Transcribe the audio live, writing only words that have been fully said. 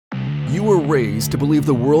You were raised to believe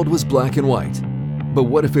the world was black and white. But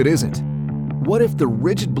what if it isn't? What if the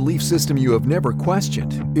rigid belief system you have never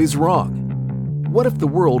questioned is wrong? What if the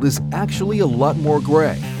world is actually a lot more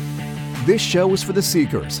gray? This show is for the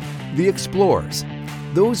seekers, the explorers,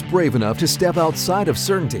 those brave enough to step outside of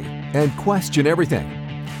certainty and question everything.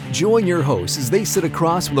 Join your hosts as they sit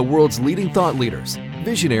across from the world's leading thought leaders,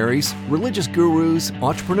 visionaries, religious gurus,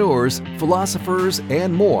 entrepreneurs, philosophers,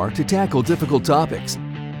 and more to tackle difficult topics.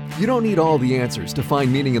 You don't need all the answers to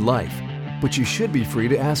find meaning in life, but you should be free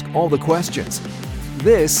to ask all the questions.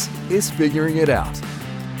 This is Figuring It Out.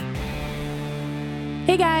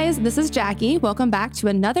 Hey guys, this is Jackie. Welcome back to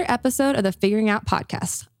another episode of the Figuring Out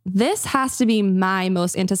podcast. This has to be my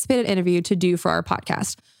most anticipated interview to do for our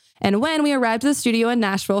podcast. And when we arrived at the studio in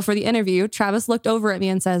Nashville for the interview, Travis looked over at me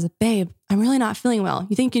and says, "Babe, I'm really not feeling well.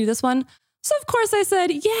 You think you can do this one?" So of course I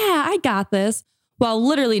said, "Yeah, I got this," while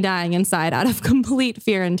literally dying inside out of complete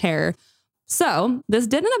fear and terror. So this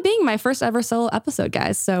did end up being my first ever solo episode,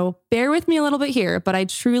 guys. So bear with me a little bit here, but I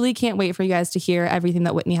truly can't wait for you guys to hear everything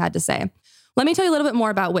that Whitney had to say. Let me tell you a little bit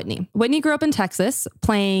more about Whitney. Whitney grew up in Texas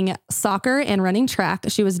playing soccer and running track.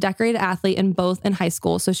 She was a decorated athlete in both in high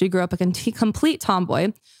school, so she grew up a complete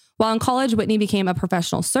tomboy. While in college, Whitney became a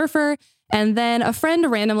professional surfer, and then a friend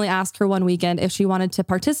randomly asked her one weekend if she wanted to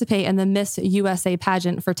participate in the Miss USA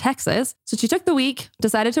pageant for Texas. So she took the week,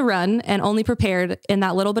 decided to run, and only prepared in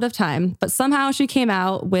that little bit of time. But somehow she came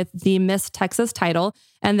out with the Miss Texas title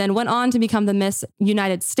and then went on to become the Miss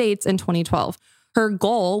United States in 2012. Her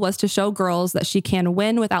goal was to show girls that she can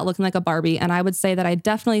win without looking like a Barbie, and I would say that I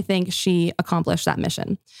definitely think she accomplished that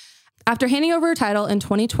mission. After handing over her title in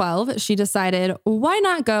 2012, she decided, why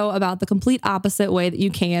not go about the complete opposite way that you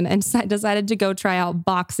can, and decided to go try out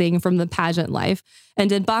boxing from the pageant life, and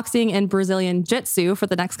did boxing and Brazilian Jiu-Jitsu for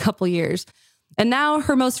the next couple years. And now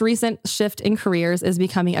her most recent shift in careers is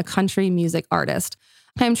becoming a country music artist.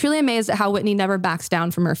 I am truly amazed at how Whitney never backs down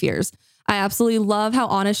from her fears. I absolutely love how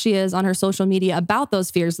honest she is on her social media about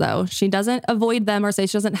those fears, though. She doesn't avoid them or say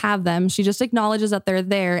she doesn't have them. She just acknowledges that they're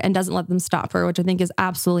there and doesn't let them stop her, which I think is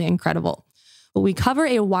absolutely incredible. But we cover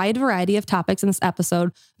a wide variety of topics in this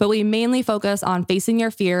episode, but we mainly focus on facing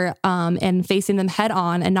your fear and facing them head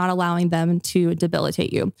on and not allowing them to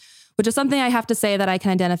debilitate you, which is something I have to say that I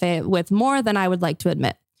can identify with more than I would like to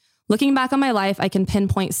admit. Looking back on my life, I can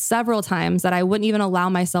pinpoint several times that I wouldn't even allow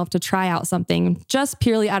myself to try out something just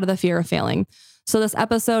purely out of the fear of failing. So this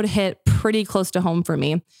episode hit pretty close to home for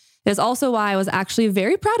me. It is also why I was actually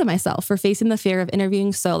very proud of myself for facing the fear of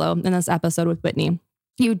interviewing solo in this episode with Whitney.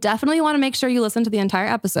 You definitely want to make sure you listen to the entire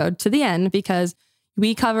episode to the end because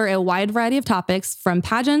we cover a wide variety of topics from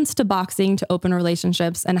pageants to boxing to open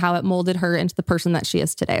relationships and how it molded her into the person that she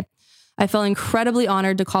is today. I feel incredibly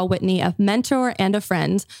honored to call Whitney a mentor and a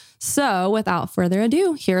friend. So without further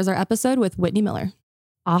ado, here's our episode with Whitney Miller.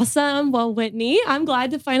 Awesome. Well, Whitney, I'm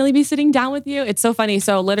glad to finally be sitting down with you. It's so funny.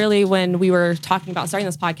 So literally when we were talking about starting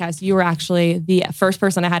this podcast, you were actually the first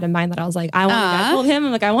person I had in mind that I was like, I told him,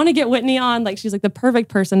 I'm like, I want to get Whitney on. Like, she's like the perfect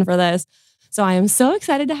person for this. So I am so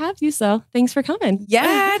excited to have you. So thanks for coming.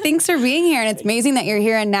 Yeah, thanks for being here. And it's amazing that you're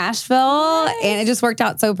here in Nashville. Yes. And it just worked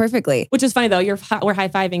out so perfectly. Which is funny though. We're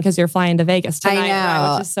high-fiving because you're flying to Vegas tonight. I know.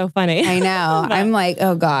 Right, which is so funny. I know. I'm like,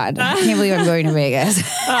 oh God, I can't believe I'm going to Vegas.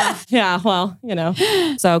 Yeah, well,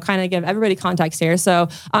 so kind of give everybody context here. So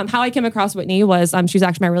how I came across Whitney was she was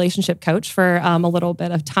actually my relationship coach for a little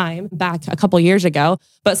bit of time back a couple years ago.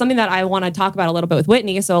 But something that I want to talk about a little bit with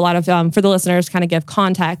Whitney. So a lot of, for the listeners, kind of give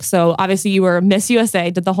context. So obviously you were Miss USA,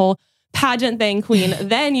 did the whole pageant thing, queen.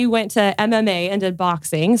 Then you went to MMA and did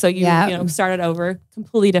boxing. So you started over,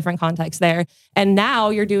 completely different context there. And now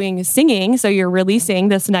you're doing singing. So you're releasing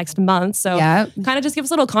this next month. So kind of just give us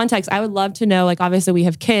a little context. I would love to know, like, obviously we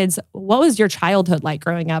have kids. What was your childhood like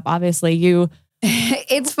growing up? Obviously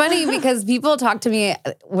It's funny because people talk to me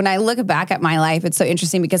when I look back at my life. It's so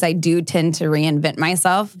interesting because I do tend to reinvent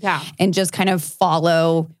myself and just kind of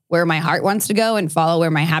follow where my heart wants to go and follow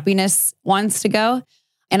where my happiness wants to go.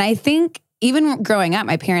 And I think even growing up,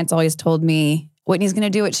 my parents always told me, Whitney's going to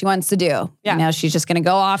do what she wants to do. Yeah. She's just going to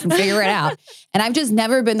go off and figure it out. And I've just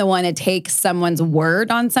never been the one to take someone's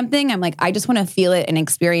word on something. I'm like, I just want to feel it and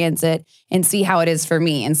experience it and see how it is for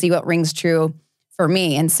me and see what rings true for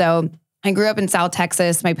me. And so I grew up in South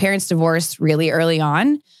Texas. My parents divorced really early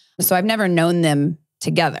on. So I've never known them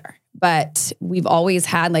together, but we've always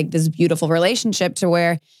had like this beautiful relationship to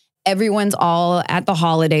where everyone's all at the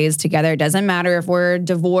holidays together. It doesn't matter if we're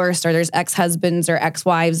divorced or there's ex-husbands or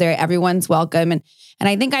ex-wives there, everyone's welcome. And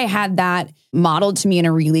I think I had that modeled to me in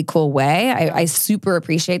a really cool way. I super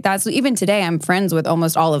appreciate that. So even today, I'm friends with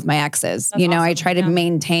almost all of my exes. That's awesome. I try to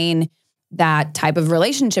maintain that type of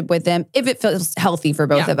relationship with him if it feels healthy for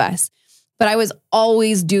both of us. But I was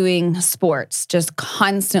always doing sports, just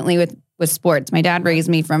constantly with sports. My dad raised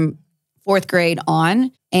me from 4th grade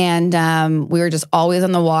on. And we were just always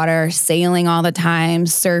on the water, sailing all the time,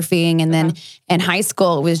 surfing. And then in high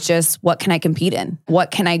school, it was just, what can I compete in?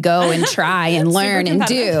 What can I go and try and learn and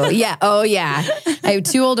do? Yeah. Oh, yeah. I have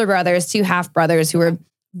 2 older brothers, 2 half brothers who were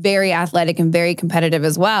very athletic and very competitive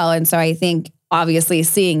as well. And so I think obviously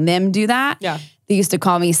seeing them do that, they used to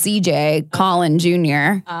call me CJ, Colin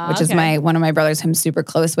Jr., which is one of my brothers I'm super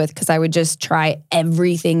close with, because I would just try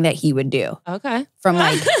everything that he would do. Okay. From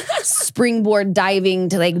like springboard diving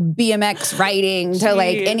to like BMX riding to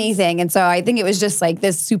like anything. And so I think it was just like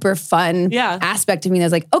this super fun aspect of me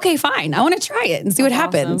that's like, okay, fine. I want to try it and see what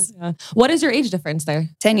happens. Yeah. What is your age difference there?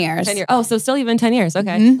 10 years. 10 years. Oh, so still even 10 years.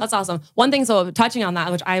 Okay. That's awesome. One thing, so touching on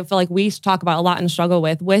that, which I feel like we talk about a lot and struggle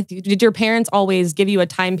with, did your parents always give you a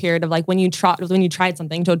time period of like when you tried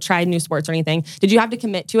something, to try new sports or anything? Did you have to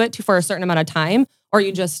commit to it for a certain amount of time? Or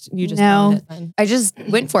you just no, it then? I just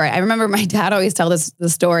went for it. I remember my dad always tell the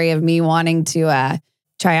story of me wanting to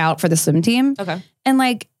try out for the swim team. Okay. And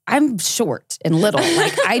like, I'm short and little.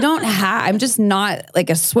 Like I'm just not like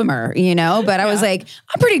a swimmer, but I was like,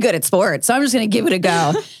 I'm pretty good at sports. So I'm just going to give it a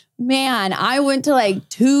go. Man, I went to like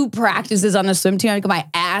 2 practices on the swim team. I got my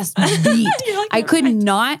ass beat. I could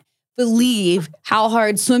not believe how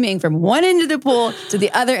hard swimming from one end of the pool to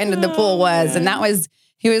the other end of the pool was. And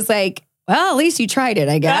he was like, well, at least you tried it,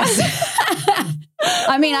 I guess.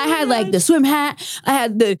 I mean, I had like the swim hat. I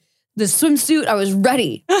had the swimsuit. I was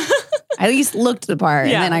ready. I at least looked the part.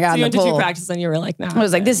 And then I got in the pool. You went to 2 practices and you were like, no. I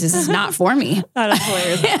was like, this is not for me. That is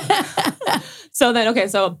hilarious. So then,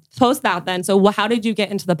 so post that then. So how did you get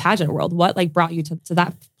into the pageant world? What like brought you to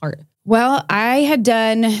that part? Well, I had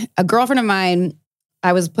done, a girlfriend of mine,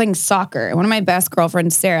 I was playing soccer. One of my best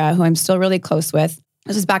girlfriends, Sarah, who I'm still really close with,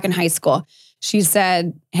 this was back in high school. She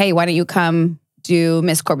said, hey, why don't you come do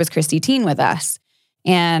Miss Corpus Christi teen with us?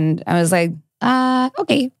 And I was like,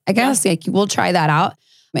 okay, I guess like, we'll try that out.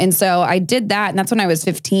 And so I did that. And that's when I was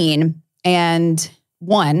 15 and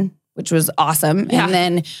won, which was awesome. Yeah. And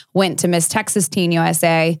then went to Miss Texas Teen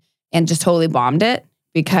USA and just totally bombed it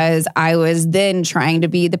because I was then trying to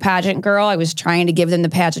be the pageant girl. I was trying to give them the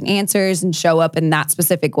pageant answers and show up in that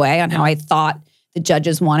specific way on how I thought the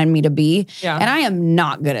judges wanted me to be. Yeah. And I am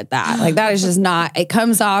not good at that. Like that is just not, it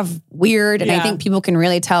comes off weird. And I think people can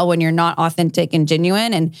really tell when you're not authentic and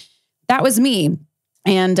genuine. And that was me.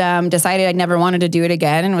 And decided I never wanted to do it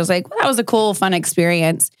again. And was like, well, that was a cool, fun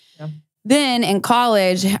experience. Yeah. Then in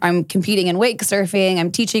college, I'm competing in wake surfing.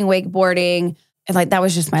 I'm teaching wakeboarding. And like, that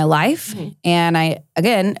was just my life. Mm-hmm. And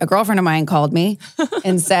a girlfriend of mine called me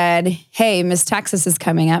and said, hey, Miss Texas is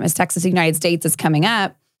coming up. Miss Texas United States is coming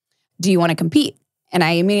up. Do you want to compete? And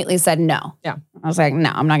I immediately said no. Yeah. I was like, no,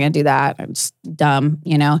 I'm not going to do that. I'm just dumb,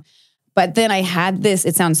 But then I had this,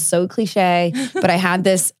 it sounds so cliche, but I had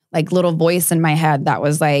this like little voice in my head that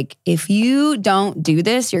was like, if you don't do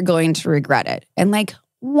this, you're going to regret it. And like,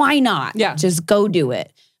 why not? Yeah. Just go do it.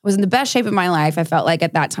 I was in the best shape of my life, I felt like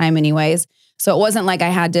at that time anyways. So it wasn't like I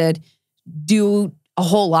had to do a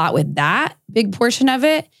whole lot with that big portion of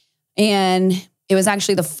it. And it was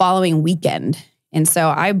actually the following weekend. And so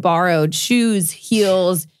I borrowed shoes,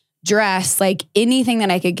 heels, dress, like anything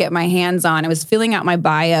that I could get my hands on. I was filling out my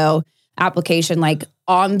bio application like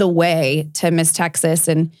on the way to Miss Texas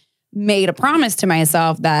and made a promise to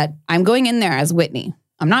myself that I'm going in there as Whitney.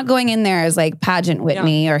 I'm not going in there as like pageant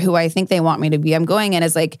Whitney or who I think they want me to be. I'm going in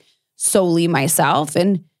as like solely myself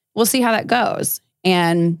and we'll see how that goes.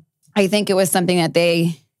 And I think it was something that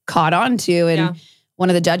they caught on to. And one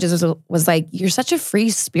of the judges was like, you're such a free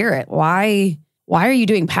spirit. Why are you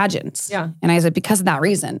doing pageants? Yeah. And I said, because of that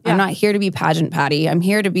reason. Yeah. I'm not here to be pageant Patty. I'm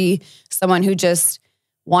here to be someone who just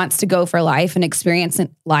wants to go for life and experience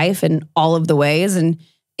life in all of the ways. And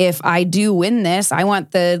if I do win this, I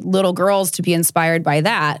want the little girls to be inspired by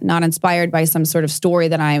that, not inspired by some sort of story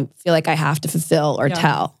that I feel like I have to fulfill or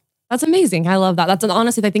tell. That's amazing. I love that. That's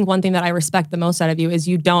honestly, I think one thing that I respect the most out of you is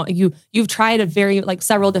you've tried a very like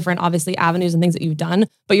several different obviously avenues and things that you've done,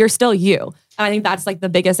 but you're still you. And I think that's like the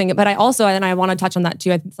biggest thing. But I also, and I want to touch on that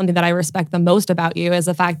too. I think something that I respect the most about you is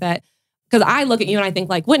the fact that, because I look at you and I think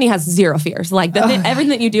like Whitney has zero fears. Like everything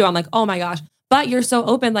that you do, I'm like, oh my gosh. But you're so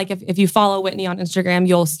open. Like if you follow Whitney on Instagram,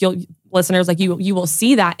 you'll listeners, like you will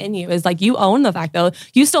see that in you is like you own the fact though,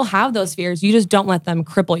 you still have those fears. You just don't let them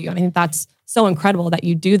cripple you. And I think that's so incredible that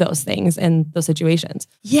you do those things in those situations.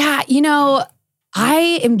 Yeah.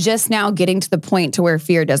 I am just now getting to the point to where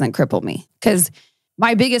fear doesn't cripple me because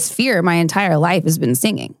my biggest fear my entire life has been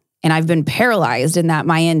singing. And I've been paralyzed in that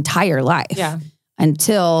my entire life. Yeah.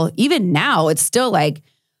 until even now, it's still like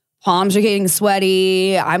palms are getting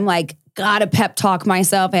sweaty. I'm like, gotta pep talk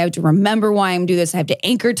myself. I have to remember why I'm doing this. I have to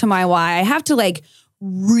anchor to my why. I have to like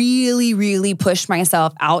really, really push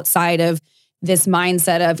myself outside of this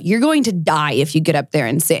mindset of you're going to die if you get up there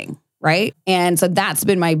and sing. Right. And so that's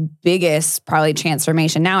been my biggest probably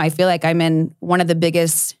transformation. Now I feel like I'm in one of the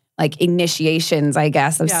biggest like initiations, I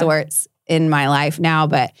guess, of sorts in my life now.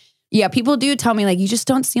 But yeah, people do tell me like, you just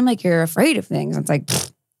don't seem like you're afraid of things. It's like,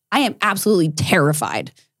 I am absolutely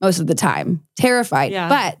terrified most of the time. Terrified. Yeah.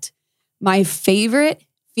 But my favorite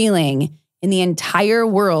feeling in the entire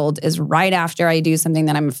world is right after I do something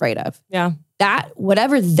that I'm afraid of. Yeah. That,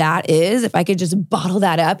 whatever that is, if I could just bottle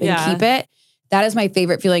that up and keep it, that is my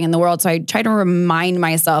favorite feeling in the world. So I try to remind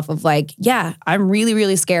myself of like, yeah, I'm really,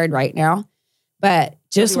 really scared right now, but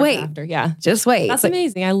just wait. Just wait. That's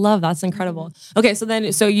amazing. I love that. That's incredible. Okay.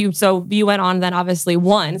 So you went on then obviously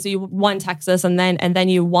won. So you won Texas and then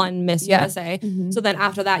you won Miss USA. Mm-hmm. So then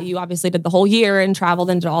after that, you obviously did the whole year and traveled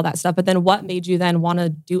and did all that stuff. But then what made you then want to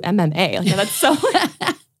do MMA? Like that's so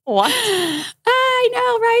what? I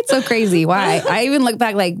know, right? So crazy. Why? I even look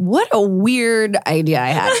back like, what a weird idea I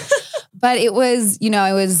had. But it was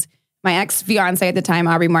my ex-fiance at the time,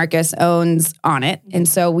 Aubrey Marcus, owns On It. And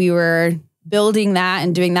so we were building that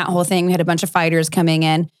and doing that whole thing. We had a bunch of fighters coming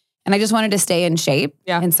in and I just wanted to stay in shape.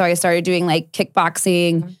 Yeah. And so I started doing like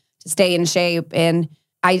kickboxing to stay in shape. And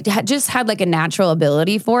I just had like a natural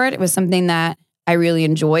ability for it. It was something that I really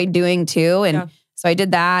enjoyed doing too. And so I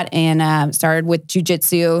did that and started with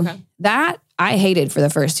jujitsu. Okay. That I hated for the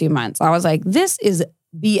first 2 months. I was like, this is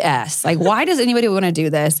BS. Like, why does anybody want to do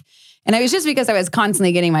this? And it was just because I was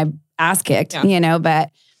constantly getting my ass kicked, but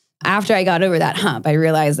after I got over that hump, I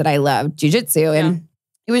realized that I loved jujitsu. And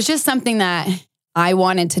it was just something that I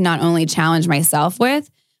wanted to not only challenge myself with,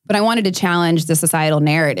 but I wanted to challenge the societal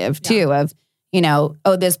narrative too of,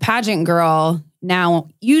 this pageant girl. Now,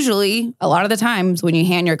 usually a lot of the times when you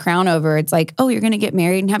hand your crown over, it's like, oh, you're going to get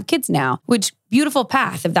married and have kids now, which beautiful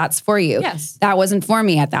path if that's for you. Yes. That wasn't for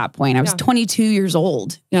me at that point. I was 22 years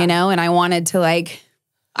old, and I wanted to like,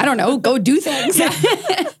 I don't know, go do things.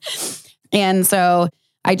 And so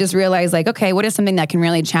I just realized like, okay, what is something that can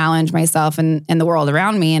really challenge myself and the world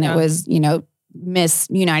around me? And it was, Miss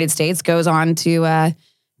United States goes on to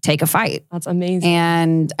take a fight. That's amazing.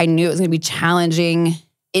 And I knew it was going to be challenging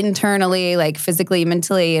internally, like physically,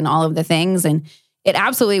 mentally, and all of the things. And it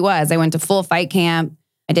absolutely was. I went to full fight camp.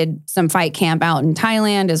 I did some fight camp out in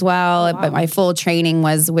Thailand as well. Oh, wow. But my full training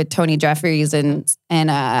was with Tony Jeffries and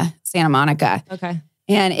Santa Monica. Okay.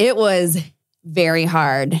 And it was very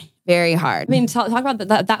hard. Very hard. I mean, talk about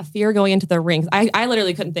that fear going into the rings. I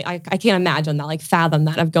literally couldn't think. I can't imagine that, like fathom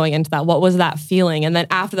that of going into that. What was that feeling? And then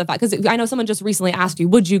after the fact, because I know someone just recently asked you,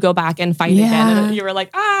 would you go back and fight again? And you were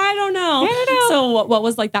like, I don't know. So what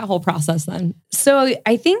was like that whole process then? So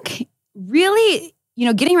I think really,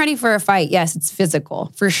 getting ready for a fight, yes, it's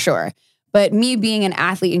physical for sure. But me being an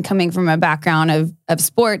athlete and coming from a background of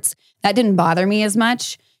sports, that didn't bother me as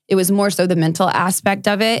much. It was more so the mental aspect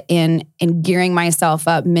of it and gearing myself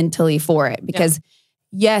up mentally for it. Because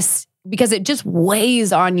because it just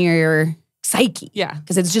weighs on your psyche. Yeah.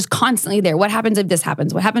 Because it's just constantly there. What happens if this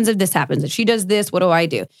happens? What happens if this happens? If she does this, what do I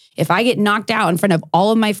do? If I get knocked out in front of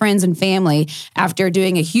all of my friends and family after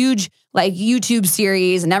doing a huge like YouTube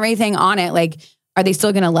series and everything on it, like, are they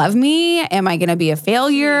still going to love me? Am I going to be a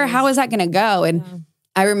failure? How is that going to go? And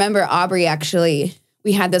I remember Aubrey actually,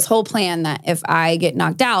 we had this whole plan that if I get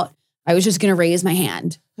knocked out, I was just going to raise my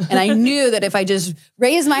hand. And I knew that if I just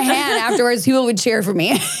raised my hand afterwards, people would cheer for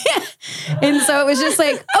me. And so it was just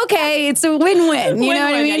like, okay, it's a win-win. You know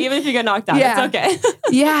what I mean? Yeah, even if you get knocked out, it's okay.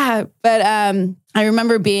 Yeah. But I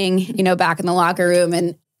remember being, back in the locker room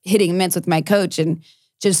and hitting mitts with my coach and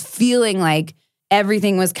just feeling like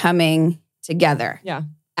everything was coming together. Yeah.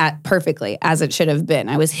 Perfectly as it should have been.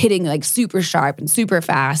 I was hitting like super sharp and super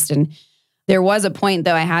fast. And there was a point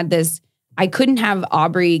though I couldn't have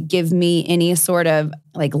Aubrey give me any sort of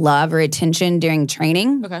like love or attention during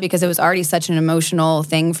training because it was already such an emotional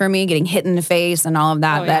thing for me, getting hit in the face and all of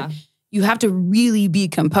that, you have to really be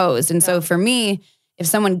composed. And so for me, if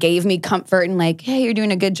someone gave me comfort and like, hey, you're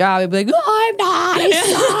doing a good job, I'd be like, oh, I'm not,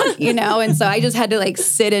 I suck, And so I just had to like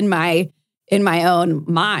sit in my own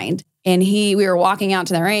mind. And we were walking out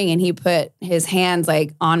to the ring and he put his hands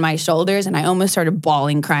like on my shoulders and I almost started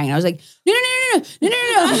bawling, crying. I was like, no.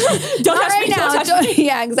 Don't touch me.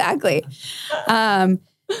 Yeah, exactly.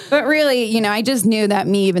 But really, I just knew that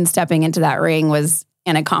me even stepping into that ring was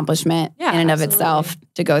an accomplishment in and of itself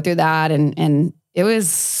to go through that and it was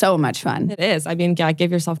so much fun. It is. I mean,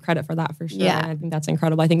 give yourself credit for that for sure. Yeah. And I think that's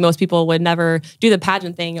incredible. I think most people would never do the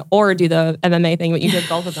pageant thing or do the MMA thing, but you did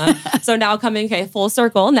both of them. So now coming full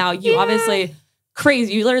circle. Now you obviously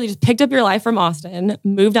crazy. You literally just picked up your life from Austin,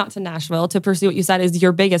 moved out to Nashville to pursue what you said is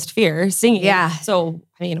your biggest fear, singing. Yeah. So,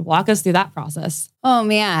 I mean, walk us through that process. Oh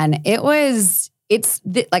man,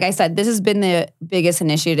 like I said, this has been the biggest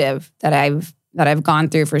initiative that I've gone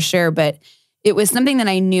through for sure, but it was something that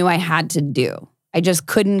I knew I had to do. I just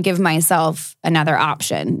couldn't give myself another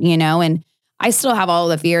option, and I still have all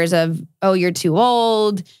the fears of, oh, you're too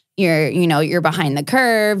old. You're behind the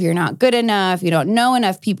curve. You're not good enough. You don't know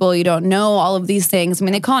enough people. You don't know all of these things. I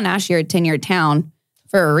mean, they call Nashville a 10-year town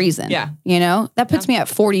for a reason. Yeah. That puts me at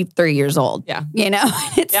 43 years old. Yeah.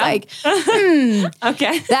 It's like,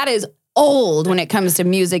 okay. That is old when it comes to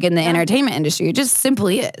music in the entertainment industry. It just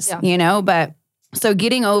simply is, but so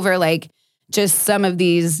getting over like just some of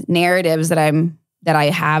these narratives that I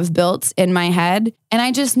have built in my head. And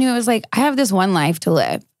I just knew it was like, I have this one life to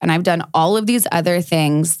live. And I've done all of these other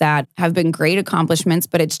things that have been great accomplishments,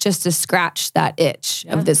 but it's just to scratch that itch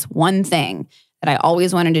of this one thing that I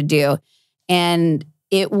always wanted to do. And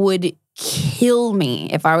it would kill me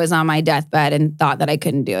if I was on my deathbed and thought that I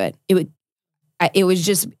couldn't do it. It was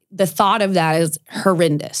just, the thought of that is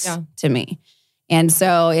horrendous to me. And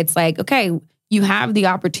so it's like, okay, you have the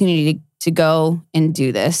opportunity to go and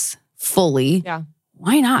do this fully. Yeah.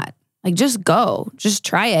 Why not? Like, just go, just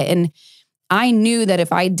try it. And I knew that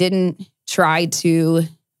if I didn't try to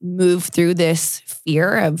move through this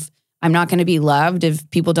fear of I'm not going to be loved if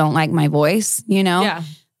people don't like my voice,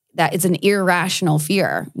 that it's an irrational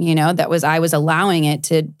fear, I was allowing it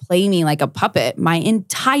to play me like a puppet my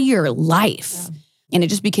entire life. Yeah. And it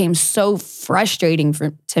just became so frustrating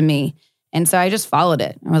to me. And so I just followed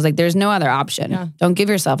it. I was like, there's no other option. Yeah. Don't give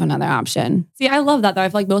yourself another option. See, I love that though. I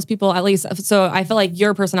feel like most people, at least, so I feel like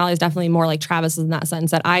your personality is definitely more like Travis's in that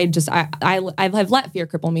sense that I've let fear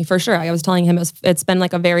cripple me for sure. I was telling him it's been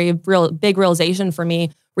like a very big realization for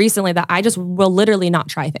me recently that I just will literally not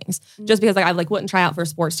try things just because I wouldn't try out for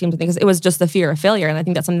sports teams and things. It was just the fear of failure. And I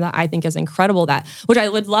think that's something that I think is incredible which I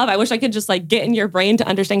would love. I wish I could just get in your brain to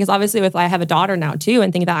understand because obviously I have a daughter now too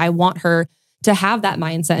and think that I want her to have that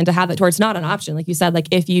mindset and to have it towards not an option. Like you said,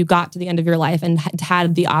 if you got to the end of your life and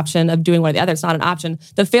had the option of doing one or the other, it's not an option.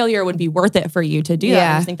 The failure would be worth it for you to do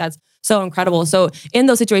that. I just think that's so incredible. So in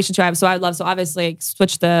those situations too, so obviously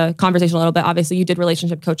switch the conversation a little bit. Obviously you did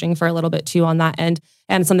relationship coaching for a little bit too on that end.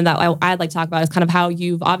 And something that I'd like to talk about is kind of how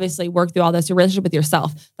you've obviously worked through all this, your relationship with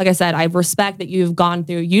yourself. Like I said, I respect that you've gone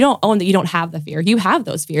through, you don't own that you don't have the fear. You have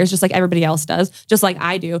those fears just like everybody else does, just like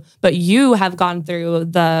I do. But you have gone through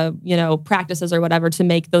the, practices or whatever to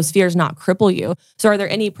make those fears not cripple you. So are there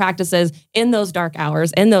any practices in those dark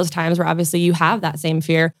hours, in those times where obviously you have that same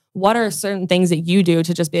fear? What are certain things that you do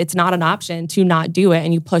to just be, it's not an option to not do it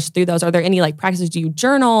and you push through those? Are there any practices? Do you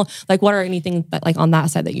journal? What are anything that on that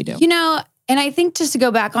side that you do? And I think just to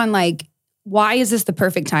go back on why is this the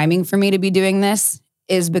perfect timing for me to be doing this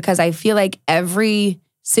is because I feel like every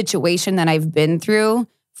situation that I've been through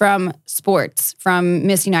from sports, from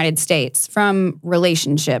Miss United States, from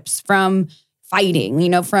relationships, from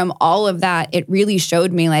fighting, from all of that, it really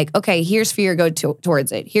showed me okay, here's fear, go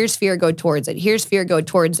towards it. Here's fear, go towards it. Here's fear, go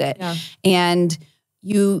towards it. Yeah. And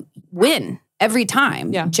you win every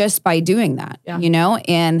time just by doing that,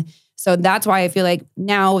 And so that's why I feel like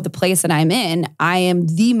now the place that I'm in, I am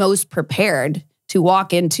the most prepared to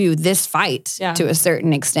walk into this fight to a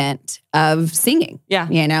certain extent of singing,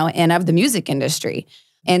 and of the music industry.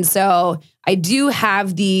 And so I do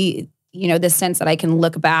have the sense that I can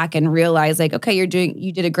look back and realize okay, you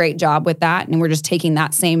did a great job with that. And we're just taking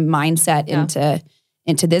that same mindset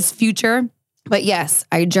into this future. But yes,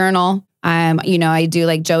 I journal. I do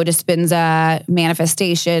Joe Dispenza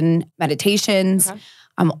manifestation meditations. Okay.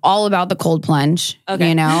 I'm all about the cold plunge.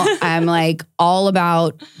 Okay. I'm all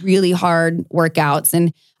about really hard workouts.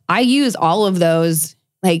 And I use all of those.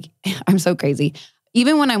 I'm so crazy.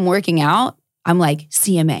 Even when I'm working out, I'm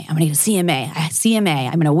CMA. I'm going to get a CMA.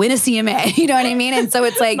 I'm going to win a CMA. You know what I mean? And so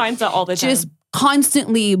it's mindset all the time. Just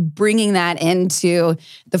constantly bringing that into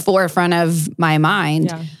the forefront of my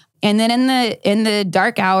mind. Yeah. And then in the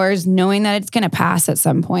dark hours, knowing that it's going to pass at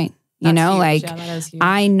some point. That is huge.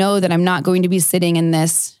 I know that I'm not going to be sitting in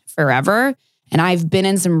this forever. And I've been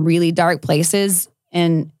in some really dark places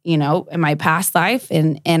in my past life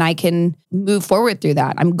and I can move forward through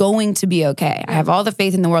that. I'm going to be okay. I have all the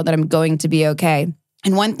faith in the world that I'm going to be okay.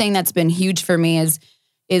 And one thing that's been huge for me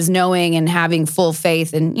is knowing and having full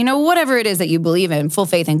faith in, whatever it is that you believe in, full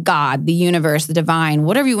faith in God, the universe, the divine,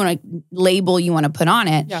 whatever you want to label you want to put on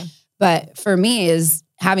it. Yeah. But for me is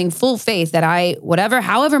having full faith that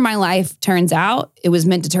however my life turns out, it was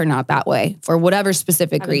meant to turn out that way for whatever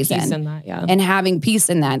specific reason. Peace in that, yeah. And having peace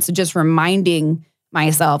in that. So just reminding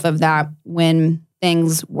myself of that when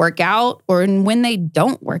things work out or when they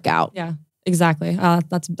don't work out. Yeah, exactly.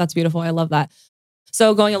 That's beautiful. I love that.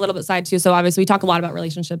 So going a little bit side too. So obviously we talk a lot about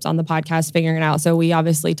relationships on the podcast, figuring it out. So we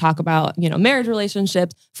obviously talk about, marriage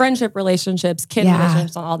relationships, friendship relationships, kid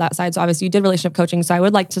relationships on all that side. So obviously you did relationship coaching. So I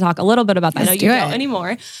would like to talk a little bit about that. I know you don't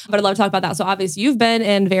anymore, but I'd love to talk about that. So obviously you've been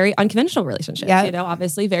in very unconventional relationships,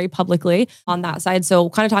 obviously very publicly on that side. So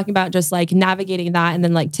kind of talking about just like navigating that and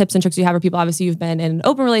then like tips and tricks you have for people. Obviously you've been in an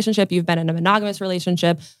open relationship, you've been in a monogamous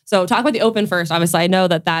relationship. So talk about the open first. Obviously I know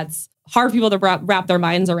that that's hard for people to wrap their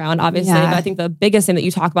minds around, obviously. But I think the biggest thing that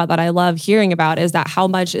you talk about that I love hearing about is that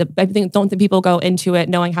don't think people go into it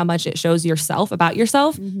knowing how much it shows yourself about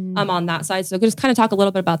yourself on that side. So just kind of talk a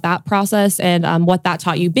little bit about that process and what that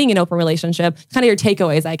taught you being in an open relationship, kind of your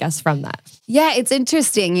takeaways, I guess, from that. Yeah, it's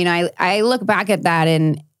interesting. I look back at that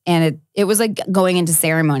and it was like going into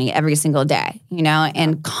ceremony every single day,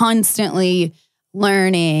 and constantly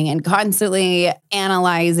learning and constantly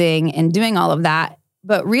analyzing and doing all of that.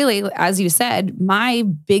 But really, as you said, my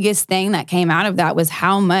biggest thing that came out of that was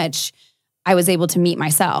how much I was able to meet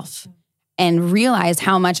myself and realize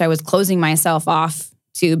how much I was closing myself off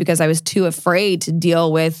to because I was too afraid to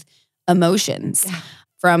deal with emotions,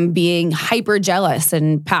 from being hyper jealous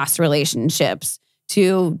in past relationships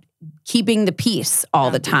to keeping the peace all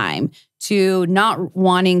the time, to not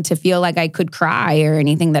wanting to feel like I could cry or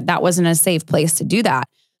anything, that wasn't a safe place to do that.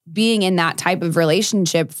 Being in that type of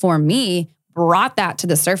relationship for me brought that to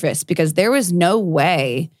the surface because there was no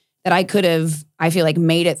way that I could have, I feel like,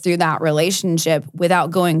 made it through that relationship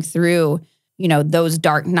without going through, those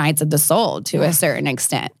dark nights of the soul to a certain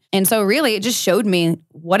extent. And so really it just showed me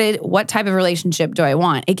what type of relationship do I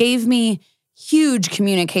want? It gave me huge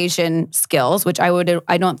communication skills, which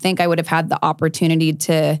I don't think I would have had the opportunity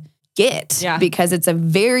to get because it's a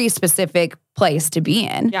very specific place to be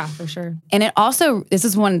in. Yeah, for sure. And it also, this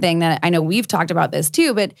is one thing that I know we've talked about this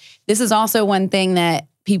too, but this is also one thing that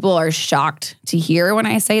people are shocked to hear when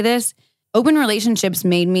I say this. Open relationships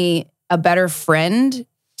made me a better friend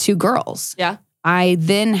to girls. Yeah. I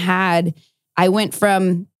went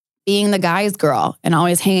from being the guy's girl and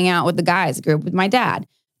always hanging out with the guys, grew up with my dad,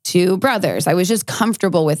 to brothers. I was just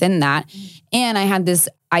comfortable within that. And I had this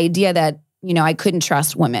idea that, I couldn't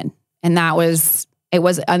trust women. And it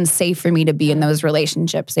was unsafe for me to be in those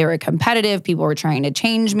relationships. They were competitive. People were trying to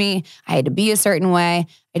change me. I had to be a certain way.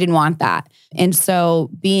 I didn't want that. And so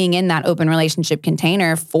being in that open relationship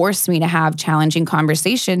container forced me to have challenging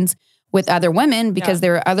conversations with other women because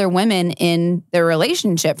there were other women in the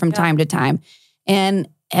relationship from time to time. And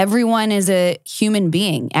everyone is a human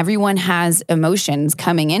being. Everyone has emotions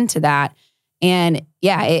coming into that. And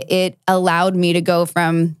it allowed me to go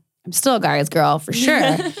from, I'm still a guy's girl for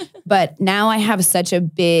sure, but now I have such a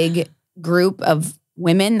big group of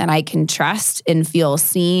women that I can trust and feel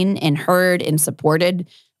seen and heard and supported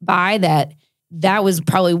by that was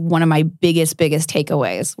probably one of my biggest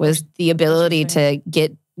takeaways was the ability to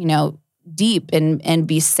get, deep and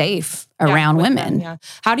be safe around women. Them,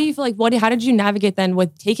 How do you feel like, how did you navigate then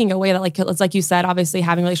with taking away that, it's like you said, obviously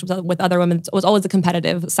having relationships with other women was always the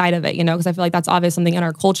competitive side of it, because I feel like that's obviously something in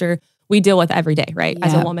our culture we deal with every day, right?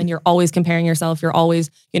 As a woman, you're always comparing yourself. You're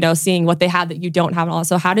always, seeing what they have that you don't have and all that.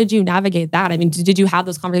 So how did you navigate that? I mean, did you have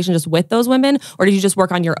those conversations just with those women or did you just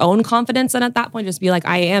work on your own confidence? And at that point, just be like,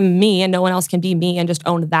 I am me and no one else can be me and just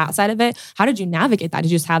own that side of it. How did you navigate that?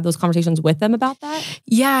 Did you just have those conversations with them about that?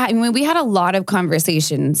 Yeah. I mean, we had a lot of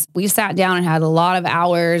conversations. We sat down and had a lot of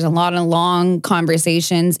hours, a lot of long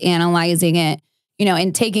conversations, analyzing it,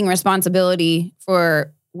 and taking responsibility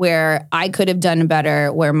for where I could have done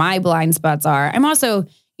better, where my blind spots are. I'm also,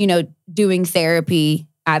 doing therapy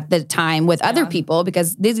at the time with other people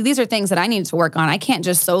because these are things that I need to work on. I can't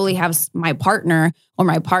just solely have my partner or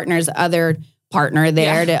my partner's other partner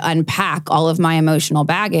there to unpack all of my emotional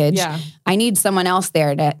baggage. Yeah. I need someone else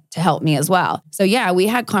there to help me as well. So we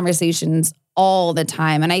had conversations all the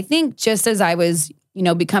time. And I think just as I was,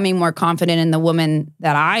 becoming more confident in the woman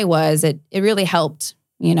that I was, it really helped,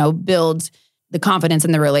 build the confidence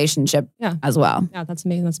in the relationship as well. Yeah, that's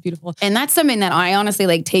amazing. That's beautiful. And that's something that I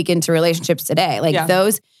honestly take into relationships today.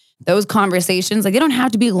 Those conversations, they don't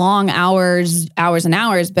have to be long hours and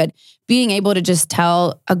hours, but being able to just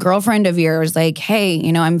tell a girlfriend of yours,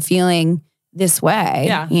 hey, I'm feeling this way,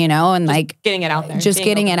 and just getting it out there. Just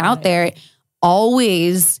getting it out there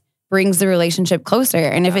always brings the relationship closer.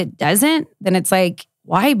 And if it doesn't, then it's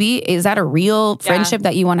why be? Is that a real friendship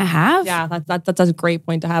that you want to have? Yeah, that's a great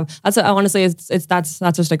point to have. Honestly, that's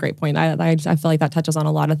just a great point. I feel like that touches on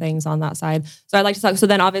a lot of things on that side. So I'd like to talk. So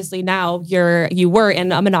then obviously now you were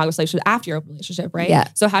in a monogamous relationship after your open relationship, right? Yeah.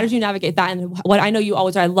 So how did you navigate that? And what I know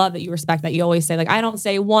I love that you respect that. You always say like, I don't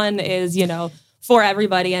say one is, for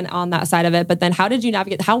everybody and on that side of it. But then how did you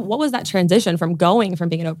navigate? What was that transition from going from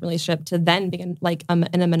being an open relationship to then being like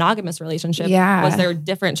in a monogamous relationship? Yeah. Was there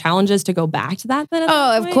different challenges to go back to that then?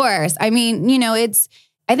 Of course. I mean,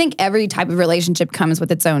 I think every type of relationship comes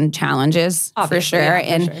with its own challenges. Obviously, for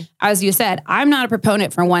sure. As you said, I'm not a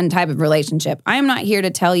proponent for one type of relationship. I am not here to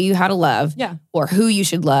tell you how to love or who you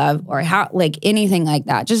should love or how, like anything like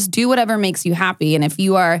that. Just do whatever makes you happy. And if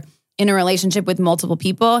you are in a relationship with multiple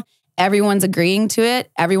people, everyone's agreeing to it,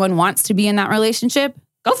 everyone wants to be in that relationship,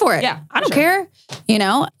 go for it. Yeah, I don't care,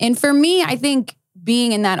 And for me, I think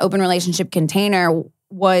being in that open relationship container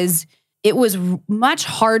was much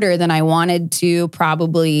harder than I wanted to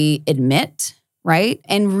probably admit, right?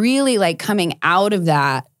 And really like coming out of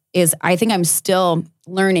that I think I'm still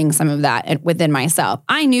learning some of that within myself.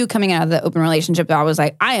 I knew coming out of the open relationship that I was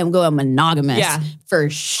like, I am going monogamous for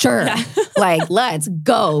sure. Yeah. Like, let's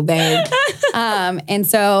go, babe. And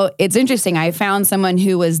so it's interesting. I found someone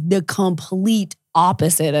who was the complete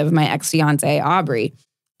opposite of my ex-fiance, Aubrey,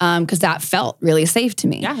 because that felt really safe to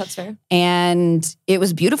me. Yeah, that's fair. And it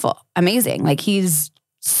was beautiful, amazing. Like he's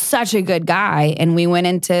such a good guy. And we went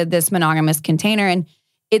into this monogamous container. And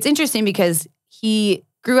it's interesting because he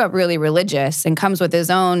grew up really religious and comes with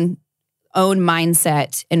his own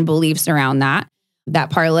mindset and beliefs around that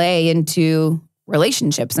parlay into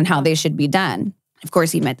relationships and how they should be done. Of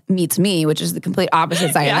course, he meets me, which is the complete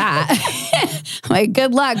opposite side of that. Like,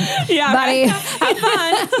 good luck, buddy. Right. Have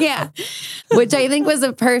fun. Yeah. Which I think was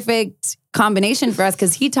a perfect combination for us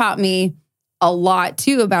because he taught me a lot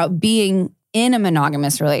too about being in a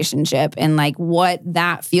monogamous relationship and like what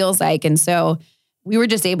that feels like. And so we were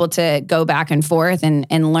just able to go back and forth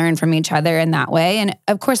and learn from each other in that way. And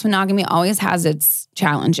of course, monogamy always has its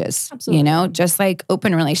challenges, absolutely, just like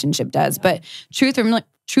open relationship does. Yeah. But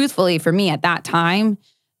truthfully, for me at that time,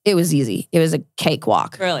 it was easy. It was a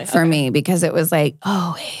cakewalk for me because it was like,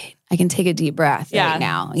 oh, wait, I can take a deep breath right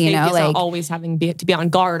now. Like always having to be on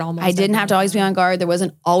guard almost. I didn't have to always be on guard. There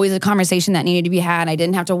wasn't always a conversation that needed to be had. I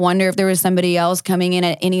didn't have to wonder if there was somebody else coming in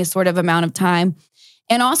at any sort of amount of time.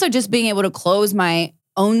 And also just being able to close my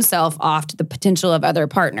own self off to the potential of other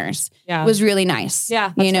partners was really nice.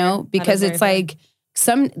 Yeah. Because it's like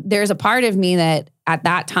there's a part of me that at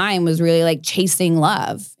that time was really like chasing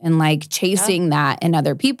love and like chasing that in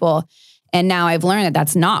other people. And now I've learned that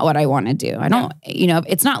that's not what I want to do. I don't,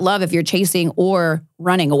 it's not love if you're chasing or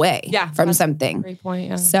running away from something. Great point.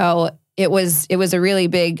 Yeah. So it was a really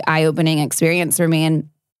big eye-opening experience for me. And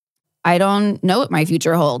I don't know what my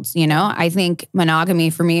future holds. I think monogamy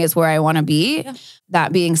for me is where I want to be. Yeah.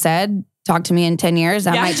 That being said, talk to me in 10 years,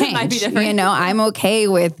 that might change. Might be different. I'm okay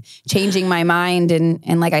with changing my mind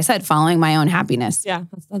and like I said, following my own happiness. Yeah,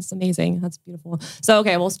 that's amazing. That's beautiful. So,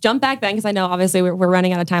 okay, we'll jump back then because I know obviously we're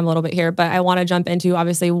running out of time a little bit here, but I want to jump into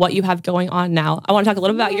obviously what you have going on now. I want to talk a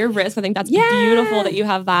little bit about your risk. I think that's beautiful that you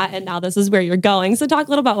have that and now this is where you're going. So talk a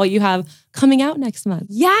little about what you have coming out next month.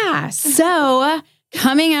 Yeah, so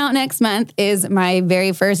coming out next month is my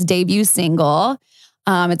very first debut single.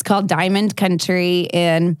 It's called Diamond Country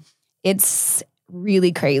and it's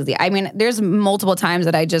really crazy. I mean, there's multiple times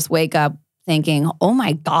that I just wake up thinking, oh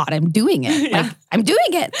my God, I'm doing it. Like, I'm doing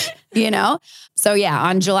it, So yeah,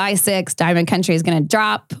 on July 6th, Diamond Country is going to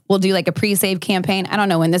drop. We'll do like a pre-save campaign. I don't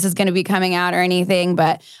know when this is going to be coming out or anything,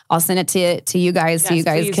 but I'll send it to you guys so you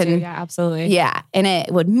guys can. Yeah, absolutely. Yeah. And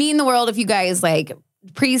it would mean the world if you guys like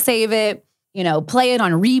pre-save it, play it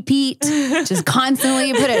on repeat, just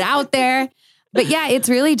constantly put it out there. But yeah, it's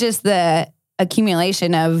really just the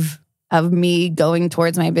accumulation of me going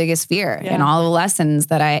towards my biggest fear and all the lessons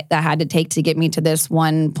that had to take to get me to this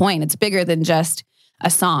one point. It's bigger than just a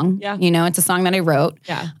song. Yeah. It's a song that I wrote,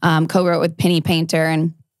 co-wrote with Penny Painter.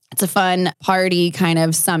 And it's a fun party kind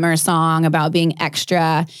of summer song about being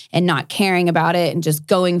extra and not caring about it and just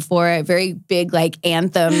going for it. Very big like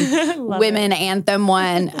anthem, women anthem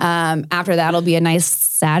one. After that, it'll be a nice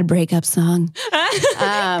sad breakup song.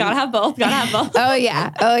 Gotta have both. Oh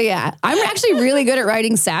yeah. I'm actually really good at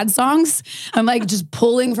writing sad songs. I'm like just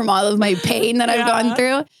pulling from all of my pain that I've gone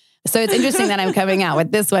through. So it's interesting that I'm coming out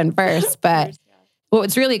with this one first. But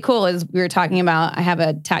what's really cool is we were talking about, I have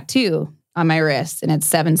a tattoo on my wrist and it's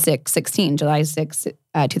 7/6/16, July 6,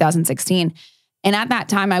 2016. And at that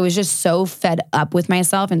time, I was just so fed up with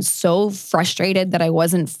myself and so frustrated that I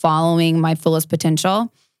wasn't following my fullest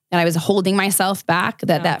potential that I was holding myself back,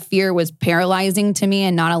 that fear was paralyzing to me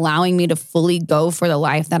and not allowing me to fully go for the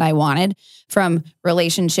life that I wanted, from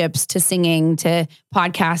relationships to singing to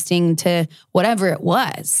podcasting to whatever it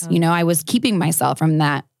was. You know, I was keeping myself from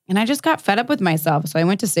that. And I just got fed up with myself. So I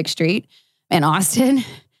went to 6th Street in Austin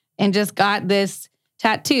and just got this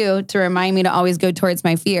tattoo to remind me to always go towards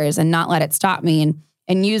my fears and not let it stop me,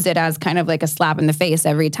 and use it as kind of like a slap in the face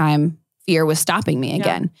every time fear was stopping me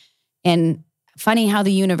again. And funny how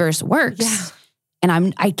the universe works. Yeah.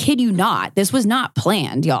 And I kid you not, this was not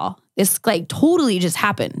planned, y'all. This like totally just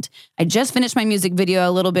happened. I just finished my music video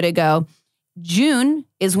a little bit ago. June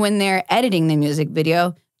is when they're editing the music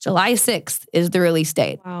video. July 6th is the release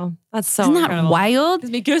date. Wow. That's so Isn't that incredible. wild?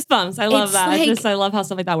 Gives me goosebumps. I love It's that. like- I love how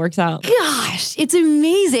stuff like that works out. Gosh, it's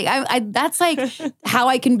amazing. That's like how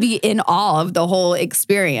I can be in awe of the whole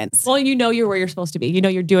experience. Well, you know you're where you're supposed to be. You know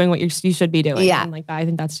you're doing what you should be doing. Yeah. And like that, I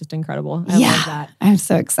think that's just incredible. I love that. I'm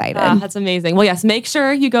so excited. That's amazing. Well, yes, make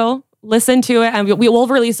sure you go listen to it, and we will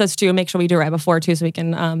release this too. Make sure we do it right before too, so we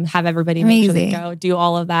can have everybody make sure they go do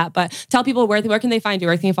all of that. But tell people where can they find you?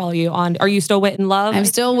 Where can they follow you on? Are you still Wit and Love? I'm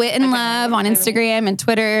still Wit and Love on Instagram and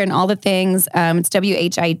Twitter and all the things. It's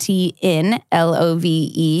WHITNLOVE,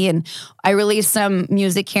 and I release some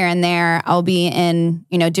music here and there. I'll be in,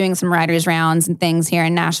 doing some writers rounds and things here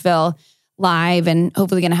in Nashville live, and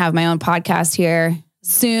hopefully going to have my own podcast here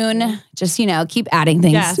soon. Just, keep adding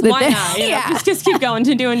things. Yes, why not? Just keep going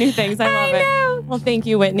to doing new things. I love it. Well, thank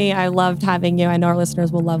you, Whitney. I loved having you. I know our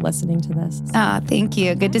listeners will love listening to this. Thank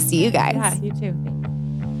you. Good to see you guys. Yeah, you too.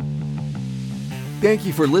 Thank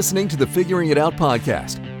you for listening to the Figuring It Out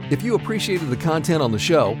podcast. If you appreciated the content on the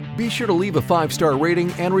show, be sure to leave a 5-star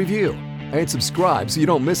rating and review, and subscribe so you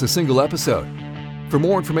don't miss a single episode. For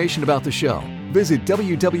more information about the show, visit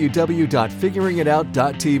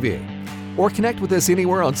www.figuringitout.tv or connect with us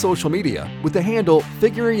anywhere on social media with the handle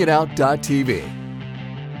figuringitout.tv.